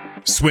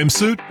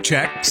Swimsuit?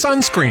 Check.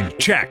 Sunscreen?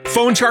 Check.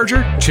 Phone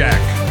charger? Check.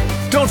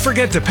 Don't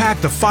forget to pack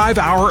the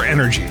 5-Hour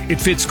Energy. It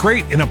fits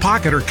great in a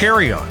pocket or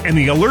carry-on, and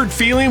the alert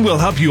feeling will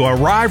help you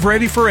arrive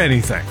ready for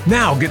anything.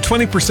 Now get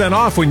 20%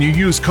 off when you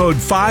use code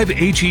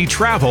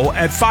 5HETRAVEL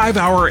at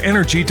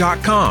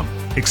 5hourenergy.com.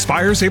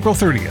 Expires April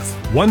 30th.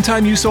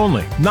 One-time use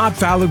only. Not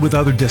valid with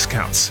other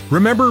discounts.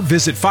 Remember,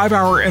 visit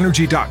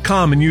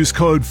 5hourenergy.com and use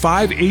code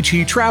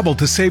 5HETRAVEL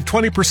to save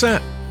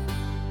 20%.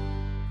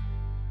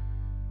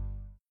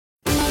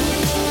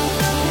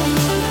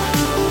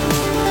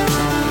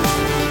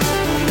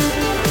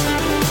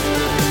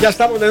 Ya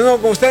estamos de nuevo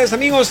con ustedes,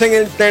 amigos, en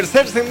el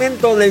tercer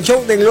segmento del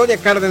show de Gloria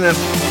Cárdenas.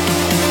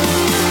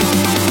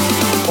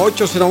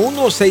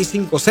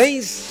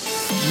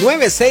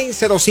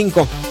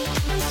 801-656-9605.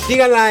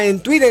 Síganla en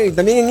Twitter y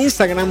también en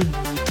Instagram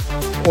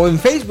o en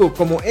Facebook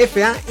como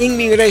FA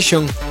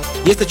Immigration.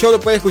 Y este show lo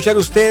puede escuchar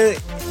usted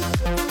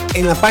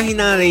en la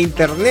página de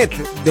internet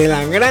de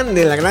la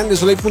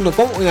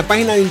grandesoleil.com o en la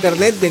página de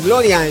internet de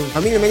Gloria en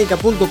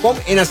familiaamerica.com,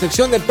 en la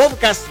sección de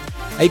podcast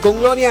ahí con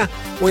Gloria,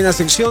 o en la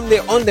sección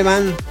de On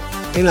Demand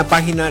en la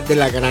página de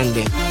La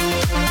Grande.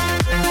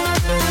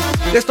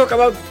 Let's talk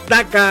about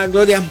DACA,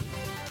 Gloria.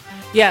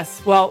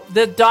 Yes, well,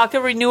 the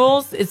DACA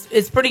renewals,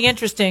 it's pretty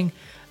interesting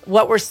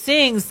what we're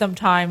seeing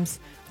sometimes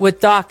with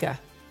DACA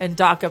and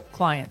DACA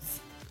clients.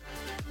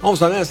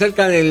 Vamos a hablar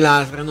acerca de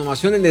las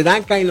renovaciones de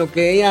DACA y lo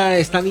que ella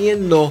está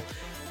viendo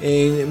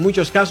en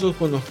muchos casos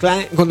con los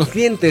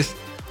clientes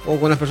o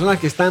con las personas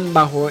que están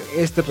bajo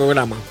este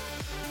programa.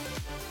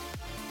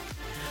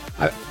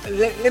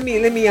 Let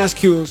me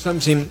ask you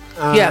something.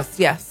 Yes.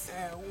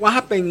 What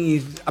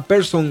happens if a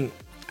person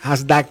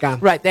has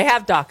DACA? Right, they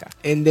have DACA.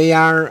 And they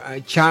are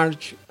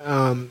charged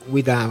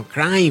with a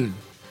crime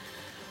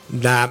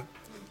that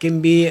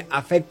can be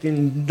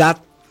affecting that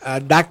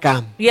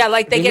DACA. Yeah,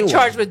 like they renewal. get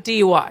charged with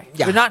DUI.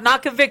 Yeah. They're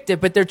not convicted,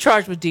 but they're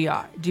charged with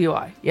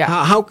DUI.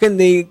 Yeah. How can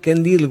they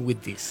deal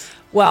with this?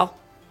 Well,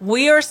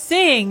 we are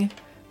seeing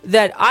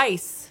that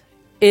ICE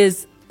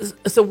is...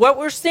 So what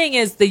we're seeing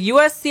is the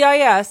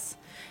USCIS...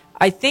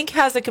 I think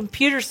has a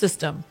computer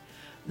system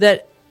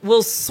that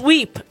will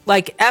sweep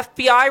like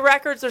FBI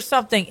records or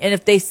something, and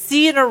if they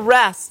see an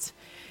arrest,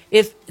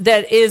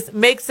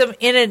 makes them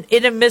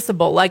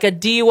inadmissible, like a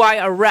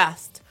DUI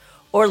arrest,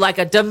 or like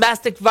a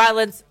domestic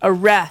violence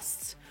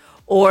arrest,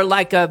 or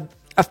like a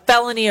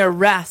felony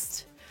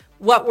arrest.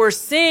 What we're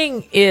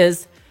seeing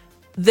is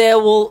the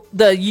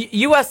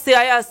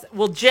USCIS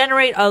will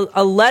generate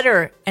a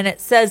letter, and it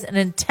says an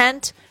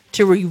intent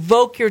to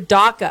revoke your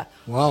DACA.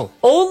 Wow!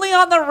 Only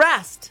on the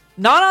arrest.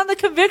 Not on the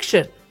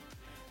conviction,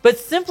 but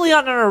simply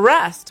on an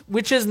arrest,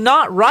 which is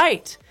not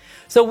right.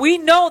 So we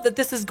know that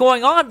this is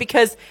going on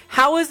because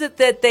how is it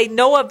that they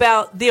know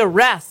about the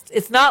arrest?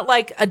 It's not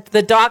like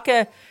the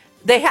DACA.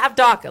 They have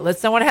DACA. Let's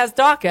say someone has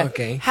DACA.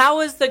 Okay. How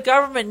is the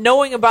government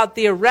knowing about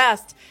the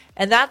arrest?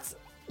 And that's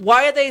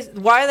why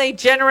are they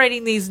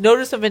generating these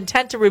notice of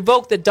intent to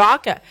revoke the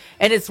DACA?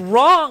 And it's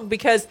wrong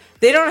because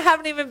they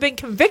haven't even been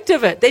convicted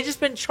of it. They've just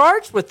been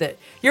charged with it.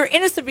 You're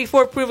innocent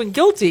before proven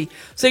guilty.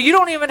 So you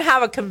don't even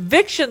have a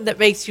conviction that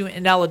makes you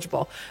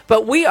ineligible.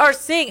 But we are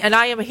seeing, and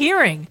I am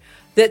hearing,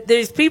 that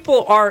these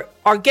people are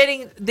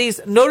getting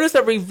these notice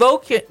of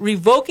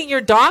revoking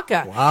your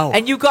DACA. Wow.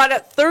 And you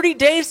got 30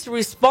 days to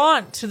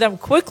respond to them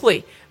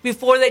quickly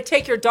before they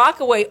take your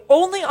DACA away,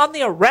 only on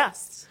the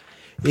arrest.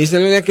 Dice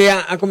Gloria que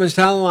ha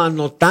comenzado a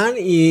notar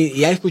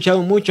y ha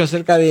escuchado mucho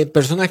acerca de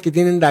personas que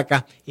tienen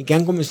DACA y que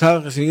han comenzado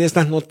a recibir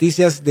estas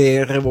noticias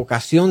de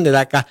revocación de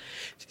DACA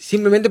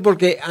simplemente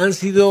porque han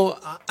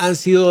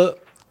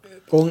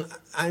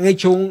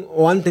hecho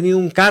o han tenido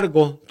un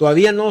cargo.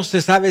 Todavía no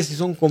se sabe si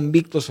son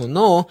convictos o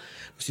no,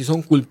 si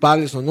son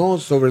culpables o no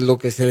sobre lo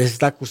que se les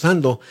está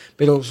acusando,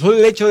 pero solo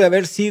el hecho de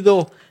haber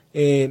sido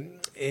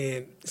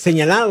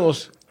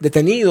señalados,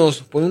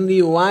 detenidos por un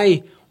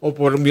DUI o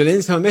por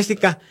violencia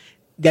doméstica,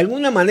 de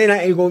alguna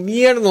manera el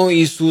gobierno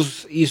y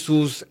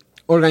sus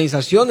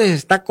organizaciones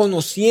está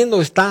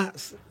conociendo,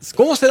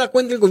 ¿cómo se da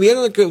cuenta el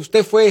gobierno de que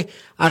usted fue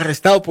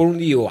arrestado por un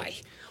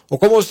DUI? ¿O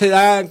cómo se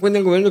da cuenta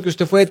el gobierno de que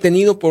usted fue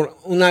detenido por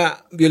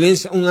una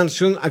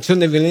acción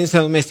de violencia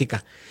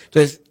doméstica?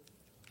 Entonces,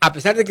 a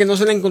pesar de que no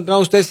se le ha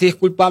encontrado a usted si es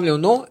culpable o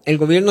no, el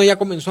gobierno ya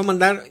comenzó a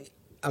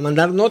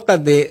mandar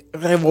notas de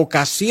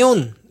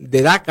revocación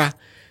de DACA,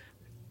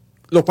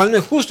 lo cual no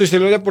es justo, y se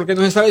Gloria, porque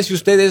no se sabe si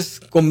usted es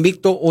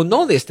convicto o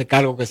no de este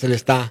cargo que se le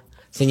está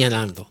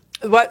señalando.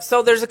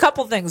 So there's a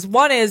couple things.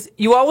 One is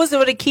you always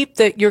want to keep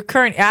your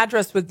current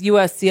address with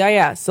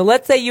USCIS. So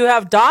let's say you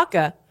have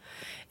DACA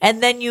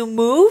and then you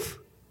move,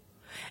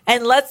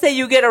 and let's say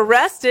you get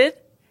arrested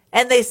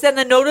and they send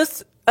a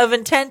notice of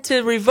intent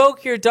to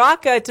revoke your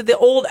DACA to the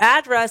old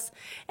address,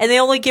 and they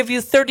only give you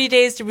 30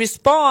 days to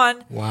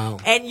respond. Wow.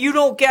 And you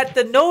don't get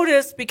the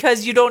notice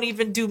because you don't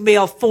even do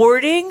mail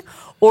forwarding,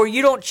 or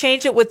you don't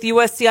change it with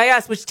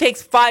USCIS, which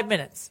takes 5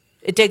 minutes.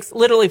 It takes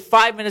literally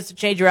 5 minutes to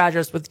change your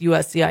address with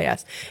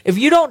USCIS. If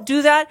you don't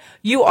do that,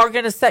 you are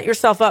going to set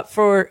yourself up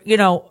for,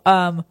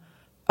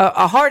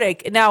 a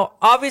heartache. Now,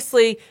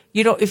 obviously,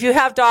 if you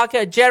have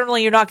DACA,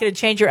 generally you're not going to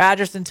change your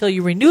address until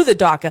you renew the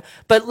DACA.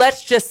 But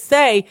let's just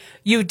say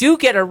you do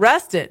get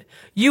arrested.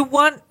 You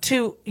want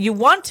to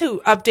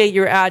update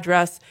your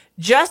address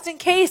just in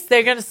case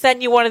they're going to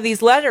send you one of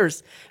these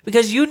letters,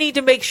 because you need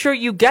to make sure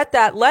you get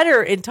that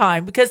letter in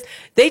time, because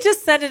they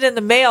just send it in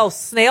the mail,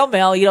 snail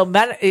mail,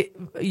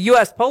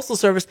 U.S. Postal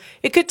Service.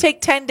 It could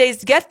take 10 days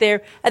to get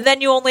there, and then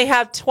you only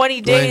have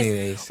 20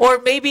 days. Or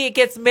maybe it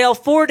gets mail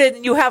forwarded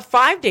and you have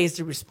 5 days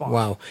to respond.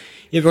 Wow.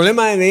 Y el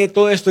problema de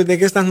todo esto es de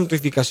que estas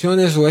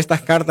notificaciones o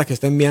estas cartas que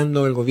está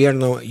enviando el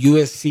gobierno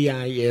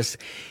USCIS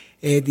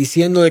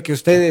diciendo de que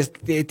usted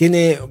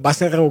va a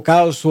ser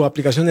revocado su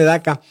aplicación de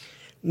DACA,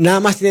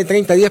 nada más tiene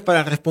 30 días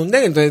para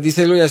responder. Entonces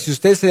dice Gloria, si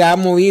usted se ha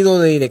movido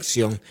de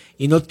dirección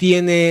y no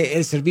tiene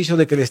el servicio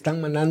de que le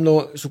están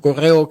mandando su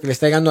correo, que le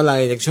está llegando a la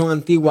dirección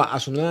antigua, a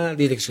su nueva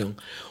dirección,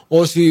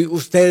 o si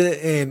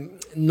usted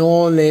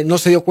no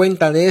se dio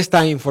cuenta de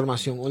esta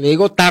información, o le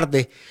llegó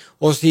tarde,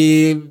 o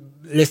si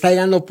le está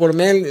llegando por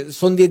mail,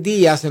 son 10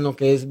 días en lo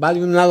que va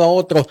de un lado a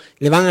otro,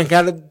 le van a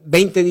quedar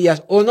 20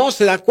 días, o no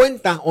se da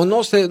cuenta, o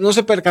no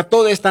se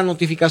percató de esta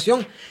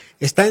notificación,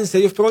 está en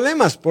serios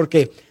problemas,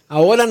 porque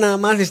ahora nada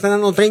más le están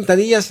dando 30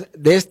 días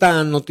de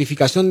esta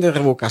notificación de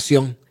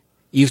revocación.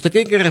 Y usted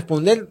tiene que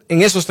responder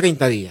en esos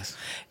 30 días.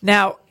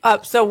 Now,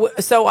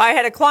 so I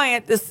had a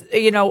client,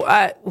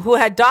 who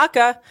had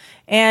DACA,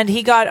 and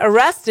he got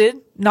arrested,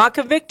 not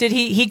convicted.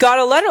 He got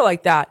a letter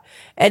like that,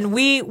 and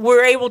we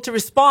were able to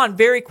respond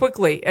very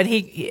quickly. And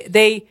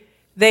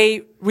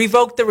they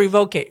revoked the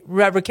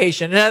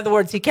revocation. In other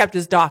words, he kept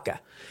his DACA,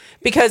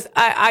 because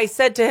I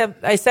said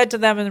to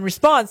them in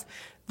response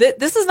that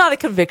this is not a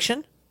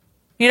conviction.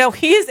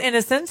 He is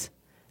innocent.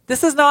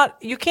 This is not,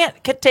 you can't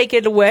take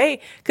it away,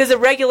 because the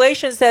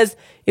regulation says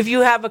if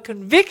you have a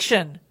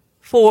conviction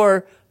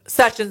for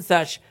such and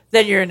such,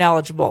 then you're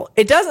ineligible.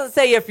 It doesn't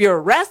say if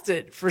you're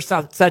arrested for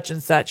such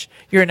and such,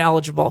 you're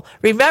ineligible.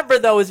 Remember,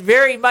 though, it's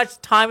very much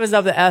time is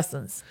of the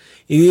essence.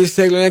 Y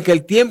dice Gloria que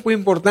el tiempo es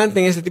importante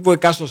en este tipo de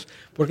casos,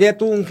 porque ella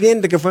tuvo un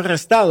cliente que fue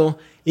arrestado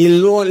y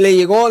luego le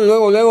llegó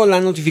luego la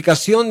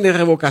notificación de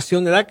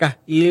revocación de DACA,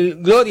 y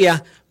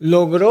Gloria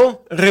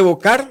logró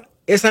revocar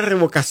esa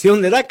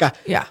revocación de DACA,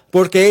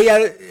 porque ella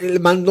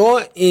mandó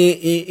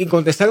y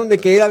contestaron de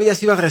que él había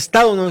sido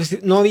arrestado,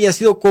 no había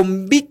sido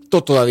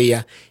convicto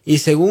todavía, y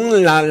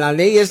según la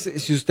ley es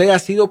si usted ha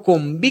sido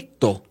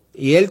convicto,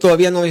 y él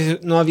todavía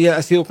no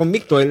había sido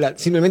convicto, él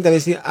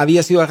simplemente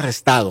había sido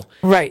arrestado.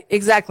 Right,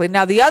 exactly.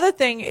 Now the other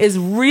thing is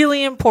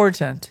really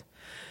important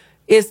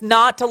is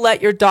not to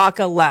let your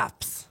DACA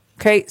lapse.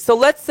 Okay, so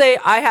let's say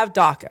I have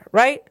DACA,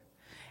 right?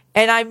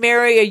 And I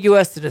marry a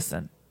U.S.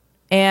 citizen.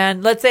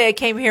 And let's say I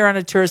came here on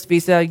a tourist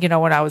visa,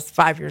 when I was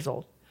 5 years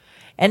old.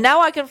 And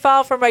now I can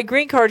file for my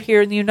green card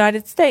here in the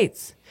United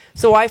States.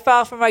 So I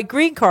file for my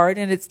green card,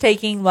 and it's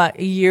taking like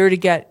a year to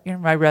get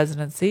my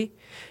residency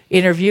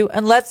interview.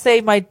 And let's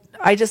say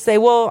I just say,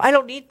 well, I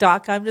don't need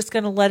DACA. I'm just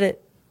going to let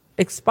it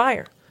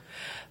expire.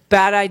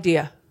 Bad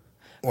idea.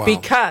 Wow.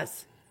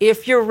 Because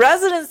if your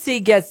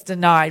residency gets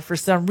denied for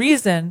some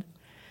reason,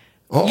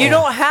 you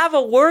don't have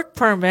a work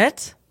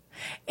permit,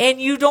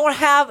 and you don't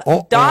have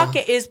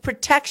DACA is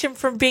protection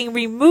from being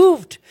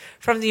removed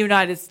from the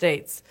United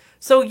States.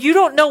 So you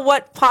don't know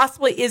what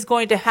possibly is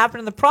going to happen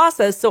in the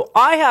process. So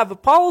I have a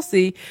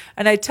policy,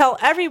 and I tell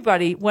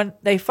everybody when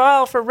they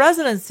file for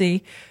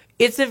residency,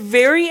 it's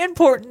very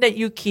important that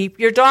you keep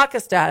your DACA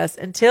status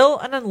until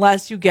and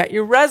unless you get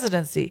your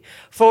residency,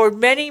 for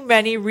many,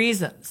 many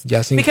reasons.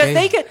 Because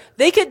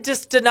they could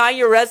just deny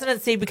your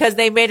residency because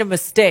they made a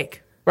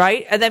mistake.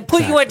 Right? And then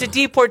put you into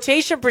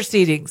deportation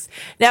proceedings.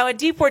 Now, in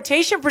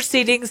deportation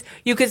proceedings,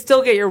 you can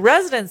still get your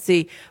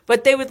residency,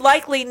 but they would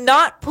likely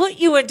not put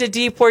you into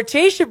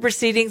deportation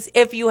proceedings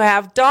if you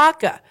have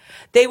DACA.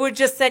 They would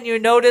just send you a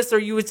notice, or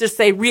you would just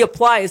say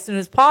reapply as soon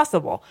as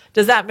possible.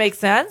 Does that make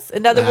sense?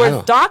 In other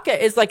words, DACA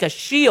is like a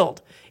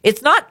shield.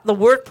 It's not the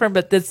work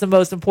permit that's the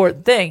most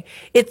important thing.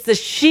 It's the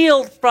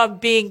shield from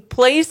being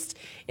placed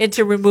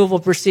into removal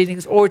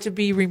proceedings or to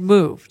be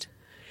removed.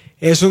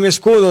 Es un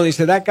escudo,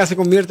 dice DACA se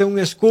convierte en un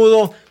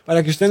escudo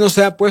para que usted no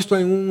sea puesto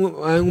en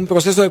un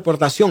proceso de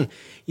deportación.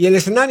 Y el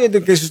escenario es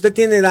de que si usted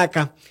tiene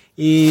DACA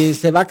y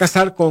se va a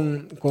casar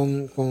con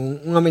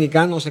un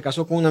americano, se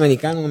casó con un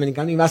americano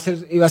y va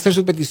a hacer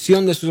su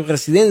petición de su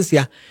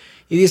residencia,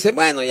 y dice,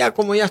 bueno, ya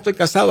como ya estoy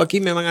casado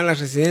aquí me van a la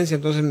residencia,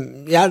 entonces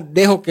ya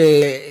dejo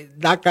que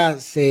DACA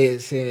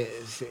se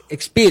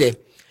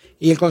expire.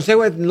 Y el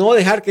consejo es no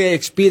dejar que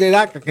expire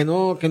DACA, que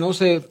no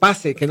se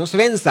pase, que no se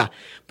venza.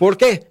 ¿Por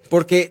qué?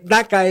 Porque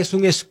DACA es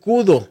un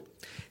escudo.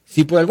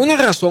 Si por alguna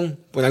razón,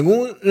 por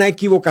alguna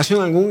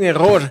equivocación, algún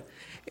error,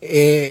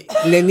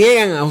 le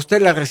niegan a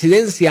usted la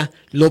residencia,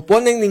 lo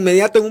ponen de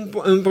inmediato en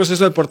un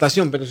proceso de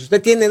deportación. Pero si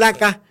usted tiene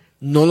DACA,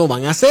 no lo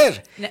van a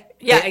hacer.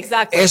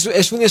 Exactly.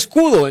 Es un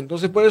escudo.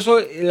 Entonces, por eso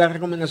la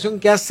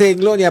recomendación que hace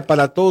Gloria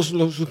para todos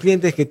sus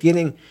clientes que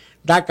tienen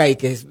DACA y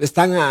que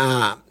están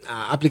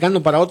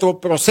aplicando para otro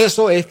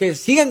proceso es que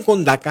sigan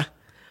con DACA,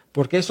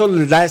 porque eso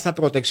les da esa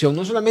protección.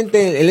 No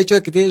solamente el hecho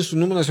de que tienen su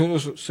número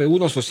de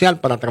seguro social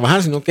para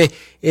trabajar, sino que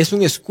es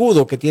un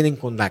escudo que tienen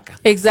con DACA.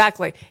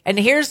 Exactly. And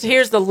here's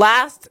the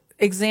last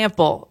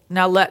example.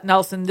 Now,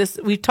 Nelson,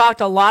 we've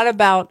talked a lot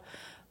about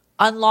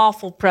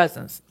unlawful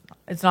presence.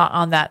 It's not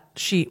on that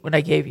sheet what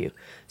I gave you.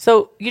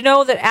 So you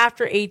know that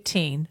after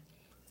 18,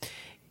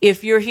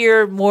 if you're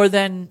here more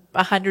than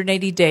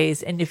 180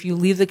 days, and if you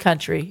leave the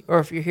country, or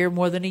if you're here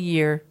more than a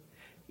year,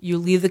 you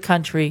leave the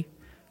country,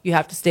 you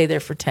have to stay there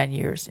for 10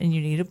 years, and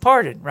you need a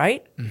pardon,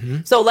 right? Mm-hmm.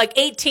 So like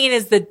 18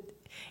 is the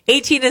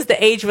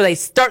age where they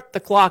start the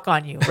clock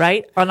on you,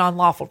 right? On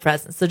unlawful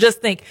presence. So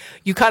just think,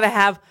 you kind of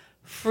have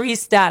free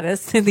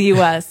status in the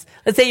U.S.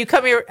 Let's say you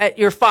come here at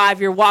you're 5,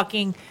 you're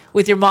walking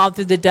with your mom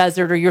through the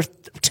desert, or you're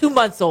 2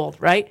 months old,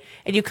 right?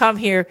 And you come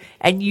here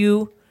and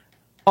you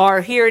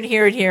are here and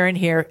here and here and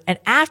here. And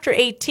after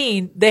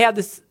 18, they have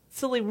this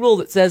silly rule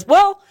that says,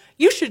 well,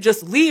 you should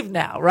just leave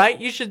now, right?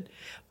 You should,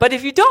 but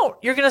if you don't,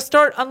 you're going to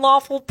start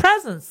unlawful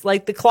presence.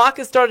 Like the clock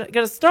is going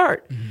to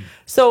start. Mm-hmm.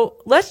 So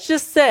let's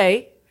just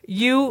say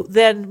you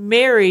then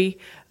marry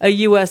a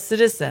U.S.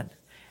 citizen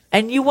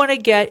and you want to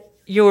get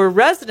your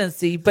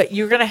residency, but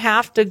you're going to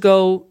have to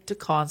go to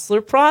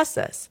consular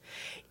process.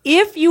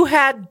 If you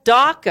had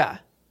DACA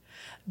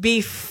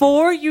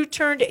before you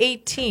turned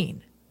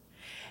 18,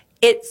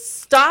 it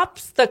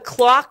stops the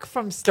clock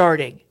from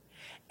starting.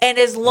 And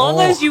as long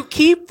as you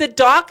keep the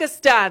DACA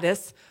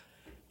status,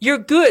 you're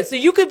good. So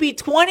you could be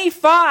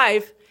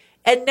 25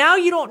 and now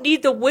you don't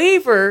need the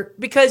waiver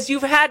because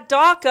you've had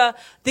DACA.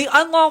 The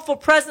unlawful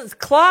presence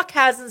clock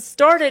hasn't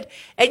started,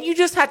 and you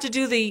just have to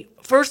do the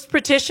first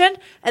petition,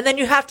 and then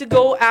you have to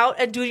go out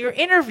and do your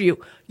interview.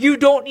 You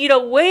don't need a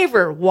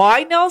waiver.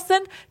 Why,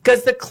 Nelson?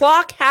 Because the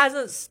clock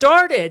hasn't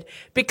started,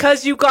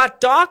 because you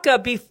got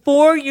DACA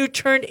before you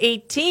turned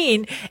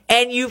 18,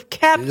 and you've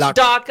kept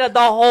DACA the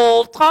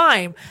whole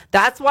time.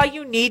 That's why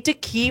you need to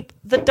keep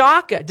the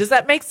DACA. Does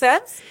that make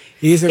sense?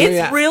 It's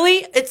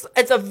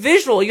a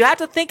visual. You have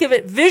to think of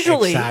it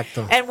visually.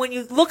 Exacto. And when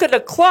you look at a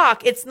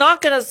clock, it's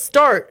not going to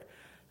start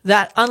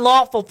that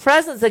unlawful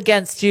presence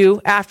against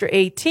you after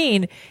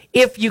 18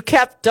 if you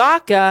kept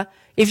DACA,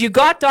 if you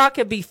got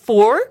DACA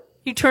before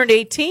you turned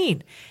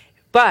 18.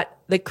 But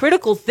the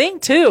critical thing,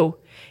 too,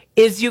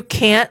 is you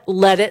can't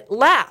let it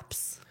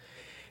lapse.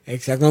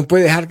 Exacto, no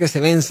puede dejar que se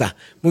venza.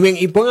 Muy bien,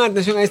 y pongan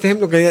atención a este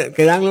ejemplo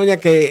que da Gloria,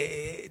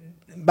 que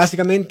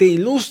básicamente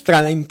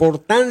ilustra la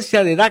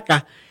importancia de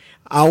DACA,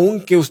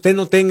 aunque usted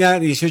no tenga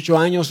 18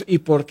 años. ¿Y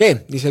por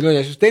qué? Dice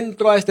Gloria, si usted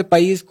entró a este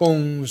país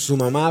con su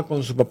mamá,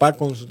 con su papá,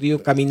 con su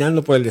tío,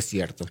 caminando por el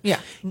desierto,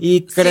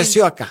 y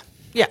creció acá,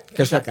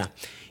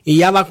 y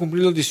ya va a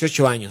cumplir los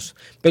 18 años,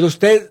 pero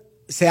usted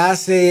se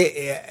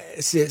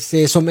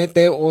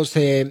somete o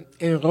se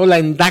enrola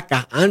en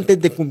DACA antes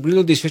de cumplir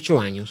los 18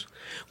 años.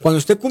 Cuando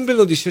usted cumple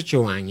los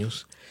 18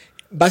 años,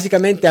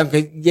 básicamente,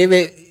 aunque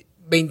lleve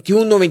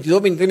 21,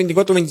 22, 23,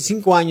 24,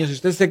 25 años, si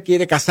usted se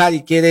quiere casar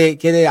y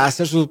quiere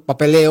hacer su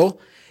papeleo,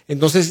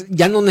 entonces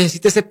ya no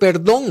necesita ese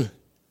perdón.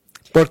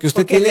 Porque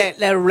usted tiene...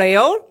 El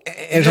reloj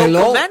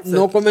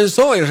no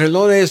comenzó. El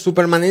reloj de su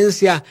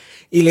permanencia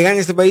ilegal en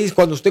este país,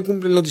 cuando usted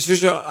cumple los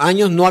 18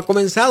 años, no ha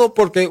comenzado,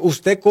 porque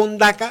usted con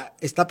DACA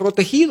está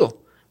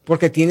protegido,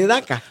 porque tiene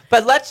DACA.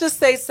 But let's just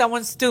say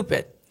someone's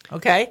stupid.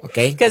 Okay?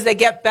 Because they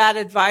get bad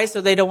advice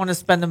or they don't want to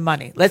spend the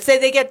money. Let's say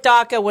they get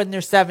DACA when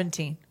they're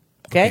 17.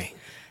 Okay?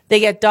 They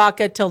get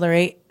DACA till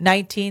they're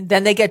 19.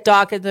 Then they get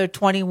DACA they're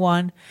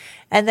 21.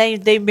 And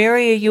they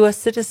marry a U.S.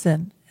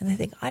 citizen. And they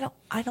think, I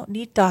don't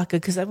need DACA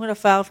because I'm going to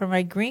file for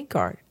my green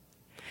card.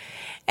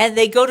 And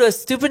they go to a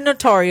stupid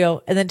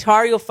notario, and the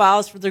notario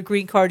files for their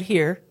green card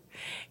here.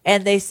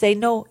 And they say,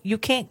 no, you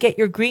can't get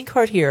your green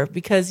card here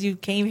because you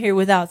came here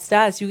without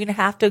status. You're going to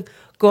have to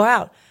go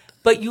out.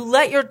 But you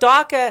let your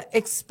DACA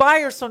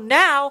expire, so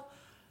now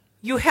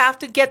you have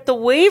to get the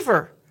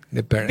waiver.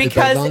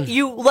 Because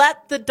you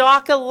let the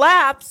DACA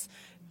lapse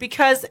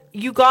because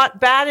you got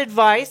bad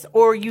advice,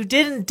 or you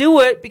didn't do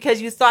it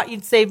because you thought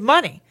you'd save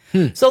money.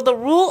 So the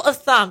rule of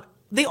thumb,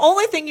 the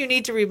only thing you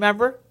need to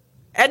remember,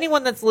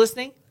 anyone that's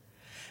listening,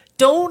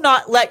 do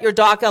not let your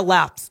DACA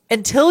lapse.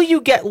 Until you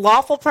get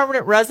lawful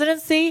permanent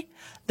residency,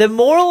 the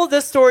moral of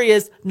this story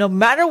is, no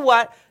matter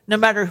what, no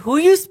matter who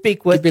you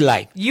speak with,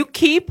 you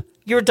keep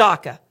your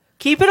DACA.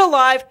 Keep it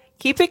alive,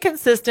 keep it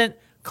consistent,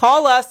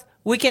 call us.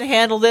 We can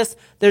handle this.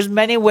 There's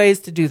many ways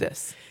to do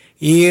this.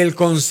 Y el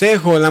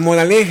consejo, la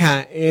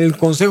moraleja, el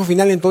consejo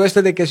final en todo esto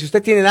es de que si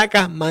usted tiene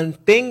DACA,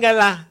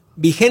 manténgala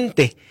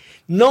vigente.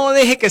 No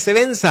deje que se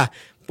venza.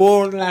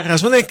 Por las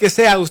razones que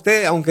sea,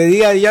 usted, aunque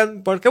diga, ya,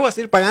 ¿por qué voy a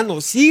seguir pagando?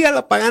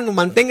 Sígala pagando,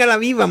 manténgala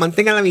viva,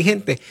 manténgala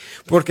vigente.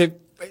 Porque,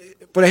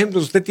 por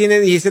ejemplo, usted tiene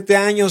 17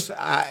 años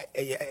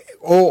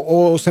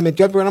o se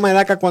metió al programa de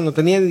DACA cuando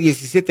tenía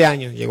 17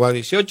 años. Llegó a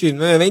 18,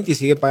 19, 20 y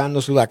sigue pagando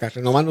su DACA,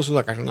 renovando su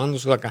DACA.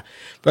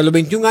 Pero a los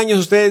 21 años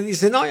usted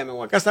dice, no, ya me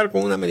voy a casar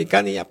con una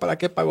americana y ya, ¿para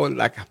qué pago el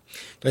DACA?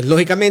 Entonces,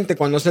 lógicamente,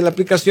 cuando hace la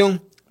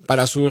aplicación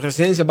para su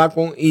residencia, va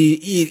con,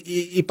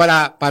 y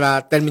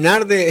para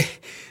terminar de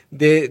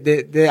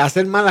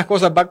hacer malas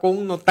cosas, va con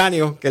un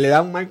notario que le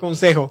da un mal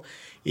consejo.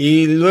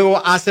 y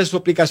luego hace su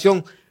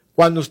aplicación.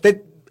 Cuando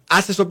usted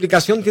hace su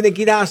aplicación, tiene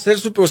que ir a hacer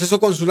su proceso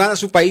consular a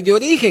su país de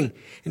origen.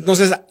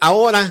 Entonces,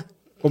 ahora,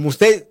 como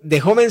usted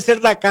dejó vencer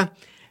DACA,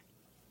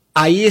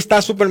 ahí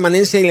está su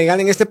permanencia ilegal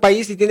en este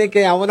país y tiene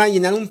que ahora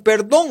llenar un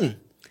perdón.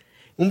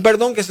 Un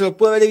perdón que se lo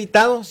puede haber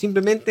evitado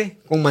simplemente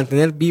con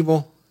mantener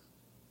vivo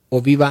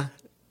o viva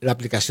la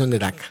aplicación de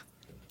DACA.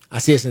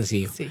 Así de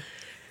sencillo. Sí.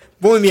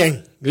 Muy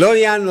bien.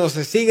 Gloria nos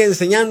sigue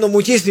enseñando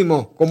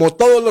muchísimo, como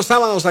todos los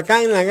sábados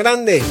acá en La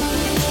Grande.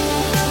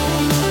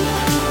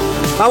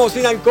 Vamos a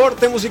ir al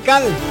corte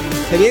musical.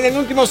 Se viene el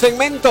último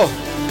segmento.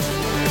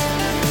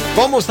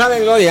 ¿Cómo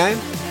sabe Gloria,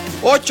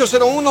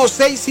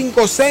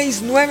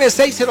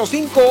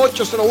 801-656-9605,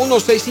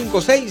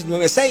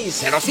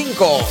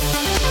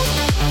 801-656-9605.